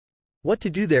What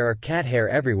to do? There are cat hair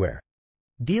everywhere.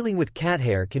 Dealing with cat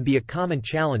hair can be a common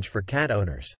challenge for cat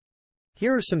owners.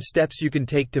 Here are some steps you can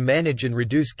take to manage and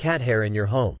reduce cat hair in your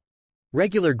home.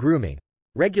 Regular grooming.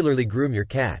 Regularly groom your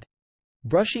cat.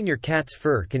 Brushing your cat's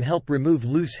fur can help remove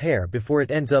loose hair before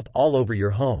it ends up all over your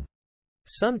home.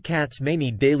 Some cats may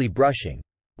need daily brushing,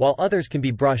 while others can be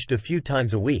brushed a few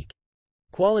times a week.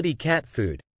 Quality cat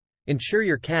food. Ensure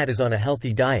your cat is on a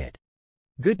healthy diet.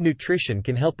 Good nutrition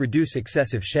can help reduce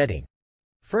excessive shedding.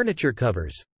 Furniture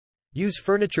covers. Use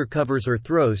furniture covers or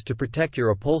throws to protect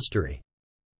your upholstery.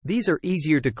 These are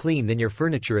easier to clean than your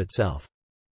furniture itself.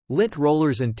 Lint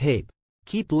rollers and tape.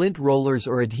 Keep lint rollers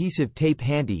or adhesive tape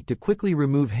handy to quickly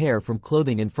remove hair from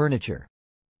clothing and furniture.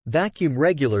 Vacuum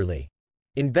regularly.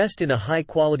 Invest in a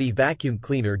high-quality vacuum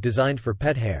cleaner designed for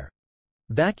pet hair.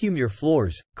 Vacuum your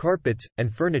floors, carpets,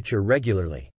 and furniture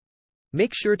regularly.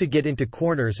 Make sure to get into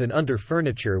corners and under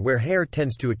furniture where hair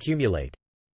tends to accumulate.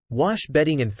 Wash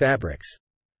bedding and fabrics.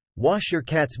 Wash your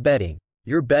cat's bedding,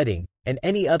 your bedding, and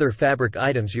any other fabric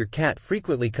items your cat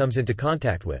frequently comes into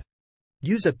contact with.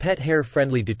 Use a pet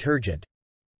hair-friendly detergent.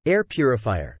 Air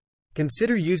purifier.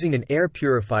 Consider using an air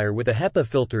purifier with a HEPA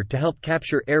filter to help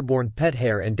capture airborne pet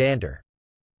hair and dander.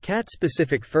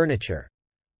 Cat-specific furniture.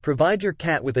 Provide your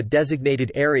cat with a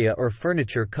designated area or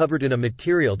furniture covered in a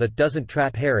material that doesn't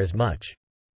trap hair as much.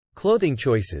 Clothing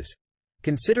choices.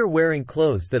 Consider wearing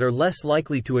clothes that are less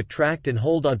likely to attract and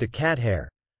hold onto cat hair,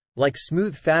 like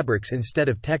smooth fabrics instead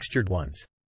of textured ones.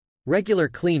 Regular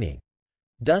cleaning.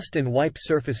 Dust and wipe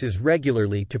surfaces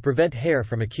regularly to prevent hair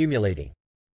from accumulating.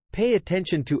 Pay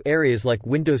attention to areas like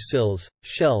window sills,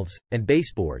 shelves, and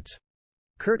baseboards.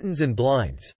 Curtains and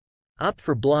blinds. Opt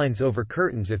for blinds over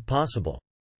curtains if possible.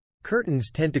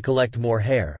 Curtains tend to collect more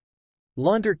hair.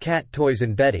 Launder cat toys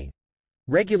and bedding.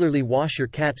 Regularly wash your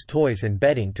cat's toys and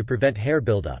bedding to prevent hair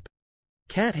buildup.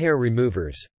 Cat hair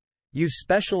removers. Use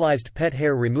specialized pet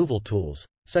hair removal tools,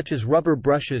 such as rubber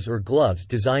brushes or gloves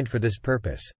designed for this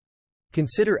purpose.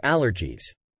 Consider allergies.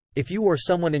 If you or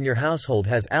someone in your household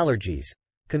has allergies,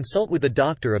 consult with a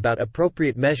doctor about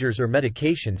appropriate measures or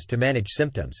medications to manage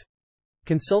symptoms.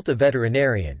 Consult a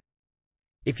veterinarian.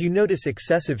 If you notice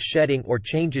excessive shedding or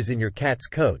changes in your cat's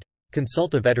coat,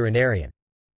 consult a veterinarian.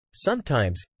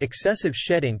 Sometimes, excessive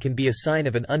shedding can be a sign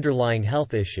of an underlying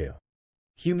health issue.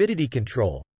 Humidity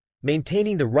control.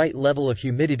 Maintaining the right level of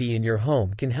humidity in your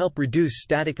home can help reduce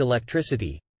static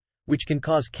electricity, which can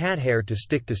cause cat hair to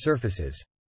stick to surfaces.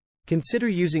 Consider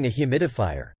using a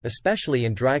humidifier, especially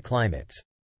in dry climates.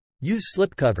 Use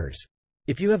slipcovers.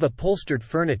 If you have upholstered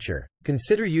furniture,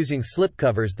 consider using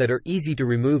slipcovers that are easy to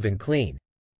remove and clean.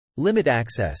 Limit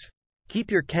access. Keep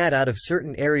your cat out of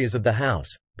certain areas of the house,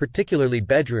 particularly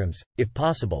bedrooms, if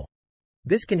possible.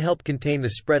 This can help contain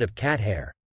the spread of cat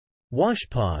hair. Wash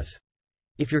paws.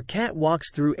 If your cat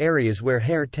walks through areas where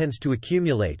hair tends to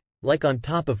accumulate, like on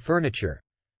top of furniture,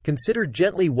 consider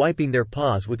gently wiping their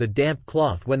paws with a damp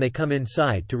cloth when they come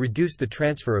inside to reduce the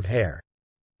transfer of hair.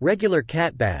 Regular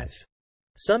cat baths.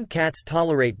 Some cats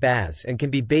tolerate baths and can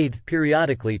be bathed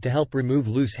periodically to help remove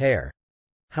loose hair.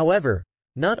 However,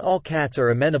 not all cats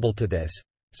are amenable to this,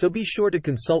 so be sure to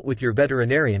consult with your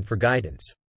veterinarian for guidance.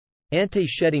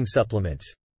 Anti-shedding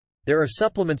supplements. There are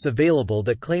supplements available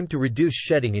that claim to reduce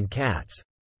shedding in cats.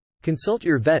 Consult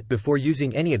your vet before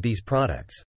using any of these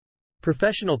products.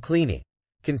 Professional cleaning.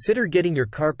 Consider getting your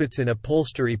carpets and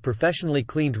upholstery professionally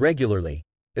cleaned regularly,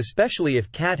 especially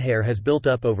if cat hair has built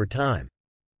up over time.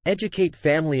 Educate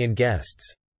family and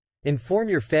guests. Inform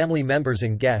your family members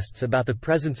and guests about the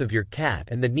presence of your cat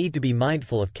and the need to be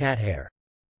mindful of cat hair.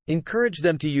 Encourage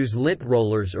them to use lint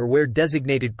rollers or wear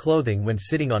designated clothing when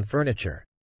sitting on furniture.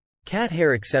 Cat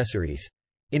hair accessories.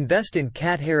 Invest in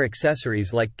cat hair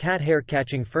accessories like cat hair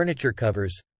catching furniture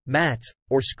covers, mats,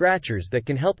 or scratchers that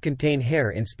can help contain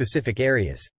hair in specific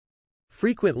areas.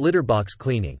 Frequent litter box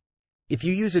cleaning. If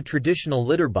you use a traditional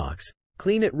litter box,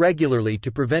 clean it regularly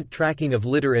to prevent tracking of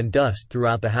litter and dust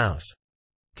throughout the house.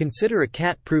 Consider a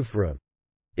cat-proof room.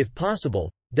 If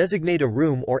possible, designate a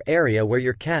room or area where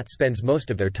your cat spends most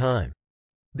of their time.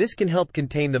 This can help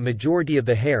contain the majority of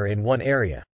the hair in one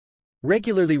area.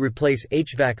 Regularly replace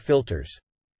HVAC filters.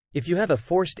 If you have a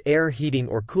forced air heating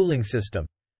or cooling system,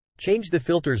 change the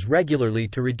filters regularly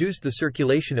to reduce the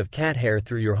circulation of cat hair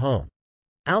through your home.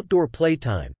 Outdoor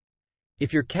playtime.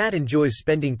 If your cat enjoys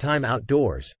spending time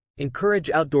outdoors, encourage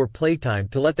outdoor playtime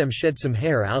to let them shed some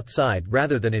hair outside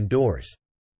rather than indoors.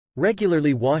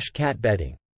 Regularly wash cat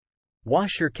bedding.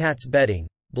 Wash your cat's bedding,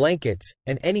 blankets,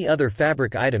 and any other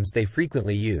fabric items they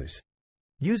frequently use.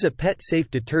 Use a pet-safe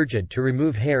detergent to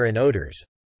remove hair and odors.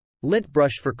 Lint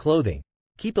brush for clothing.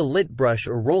 Keep a lint brush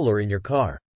or roller in your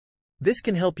car. This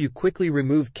can help you quickly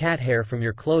remove cat hair from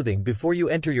your clothing before you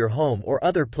enter your home or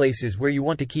other places where you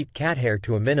want to keep cat hair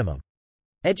to a minimum.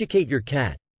 Educate your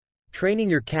cat. Training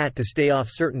your cat to stay off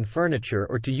certain furniture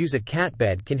or to use a cat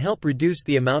bed can help reduce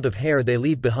the amount of hair they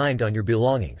leave behind on your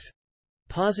belongings.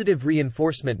 Positive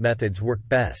reinforcement methods work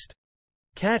best.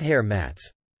 Cat hair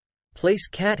mats. Place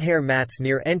cat hair mats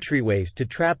near entryways to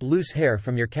trap loose hair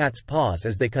from your cat's paws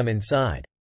as they come inside.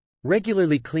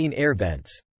 Regularly clean air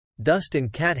vents. Dust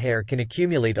and cat hair can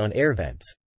accumulate on air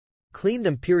vents. Clean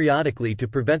them periodically to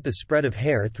prevent the spread of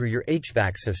hair through your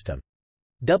HVAC system.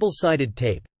 Double-sided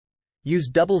tape. Use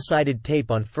double-sided tape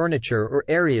on furniture or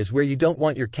areas where you don't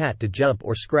want your cat to jump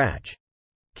or scratch.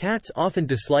 Cats often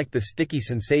dislike the sticky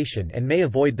sensation and may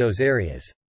avoid those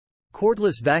areas.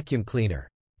 Cordless vacuum cleaner.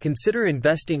 Consider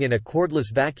investing in a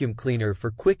cordless vacuum cleaner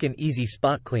for quick and easy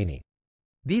spot cleaning.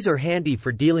 These are handy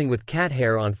for dealing with cat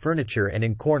hair on furniture and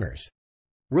in corners.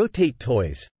 Rotate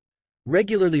toys.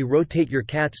 Regularly rotate your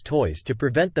cat's toys to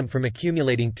prevent them from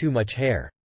accumulating too much hair.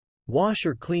 Wash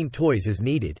or clean toys as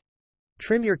needed.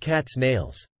 Trim your cat's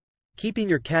nails. Keeping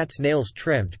your cat's nails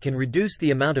trimmed can reduce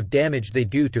the amount of damage they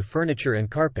do to furniture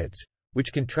and carpets,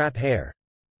 which can trap hair.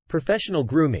 Professional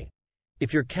grooming.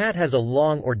 If your cat has a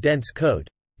long or dense coat,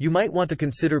 you might want to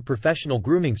consider professional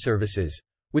grooming services,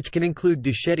 which can include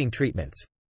deshedding treatments.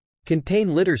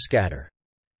 Contain litter scatter.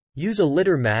 Use a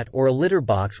litter mat or a litter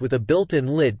box with a built-in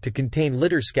lid to contain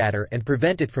litter scatter and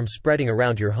prevent it from spreading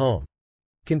around your home.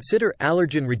 Consider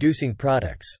allergen-reducing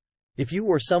products. If you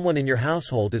or someone in your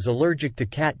household is allergic to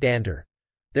cat dander,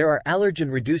 there are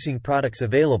allergen-reducing products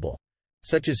available,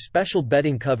 such as special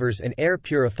bedding covers and air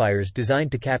purifiers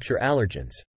designed to capture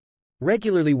allergens.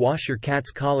 Regularly wash your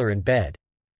cat's collar and bed.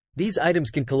 These items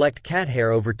can collect cat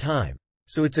hair over time,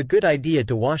 so it's a good idea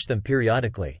to wash them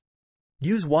periodically.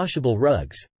 Use washable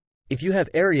rugs. If you have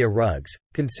area rugs,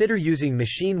 consider using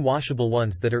machine washable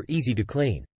ones that are easy to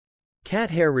clean. Cat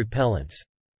hair repellents.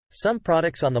 Some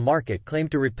products on the market claim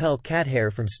to repel cat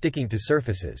hair from sticking to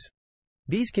surfaces.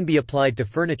 These can be applied to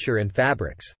furniture and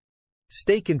fabrics.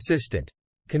 Stay consistent.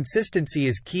 Consistency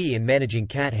is key in managing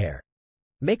cat hair.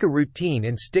 Make a routine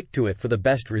and stick to it for the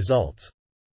best results.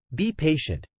 Be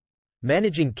patient.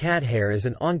 Managing cat hair is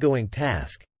an ongoing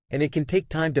task, and it can take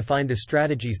time to find the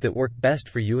strategies that work best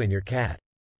for you and your cat.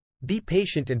 Be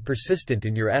patient and persistent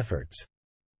in your efforts.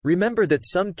 Remember that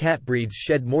some cat breeds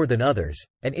shed more than others,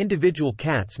 and individual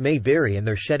cats may vary in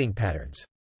their shedding patterns.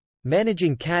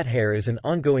 Managing cat hair is an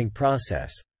ongoing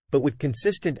process, but with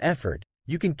consistent effort,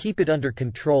 you can keep it under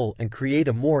control and create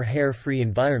a more hair-free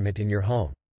environment in your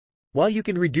home. While you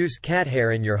can reduce cat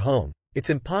hair in your home, it's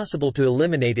impossible to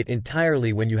eliminate it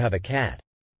entirely when you have a cat.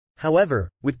 However,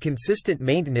 with consistent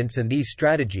maintenance and these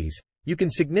strategies, you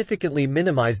can significantly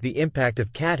minimize the impact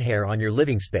of cat hair on your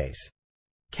living space.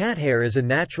 Cat hair is a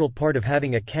natural part of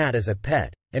having a cat as a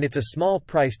pet, and it's a small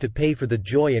price to pay for the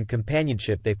joy and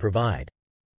companionship they provide.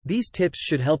 These tips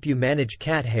should help you manage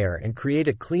cat hair and create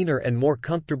a cleaner and more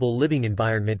comfortable living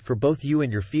environment for both you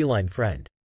and your feline friend.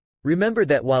 Remember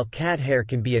that while cat hair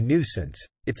can be a nuisance,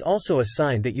 it's also a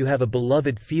sign that you have a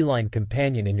beloved feline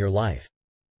companion in your life.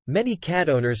 Many cat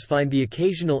owners find the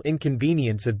occasional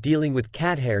inconvenience of dealing with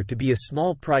cat hair to be a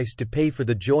small price to pay for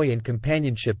the joy and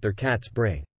companionship their cats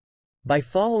bring. By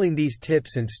following these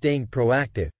tips and staying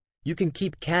proactive, you can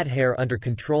keep cat hair under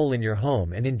control in your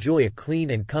home and enjoy a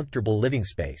clean and comfortable living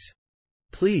space.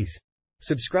 Please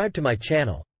subscribe to my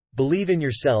channel, believe in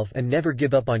yourself and never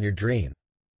give up on your dream.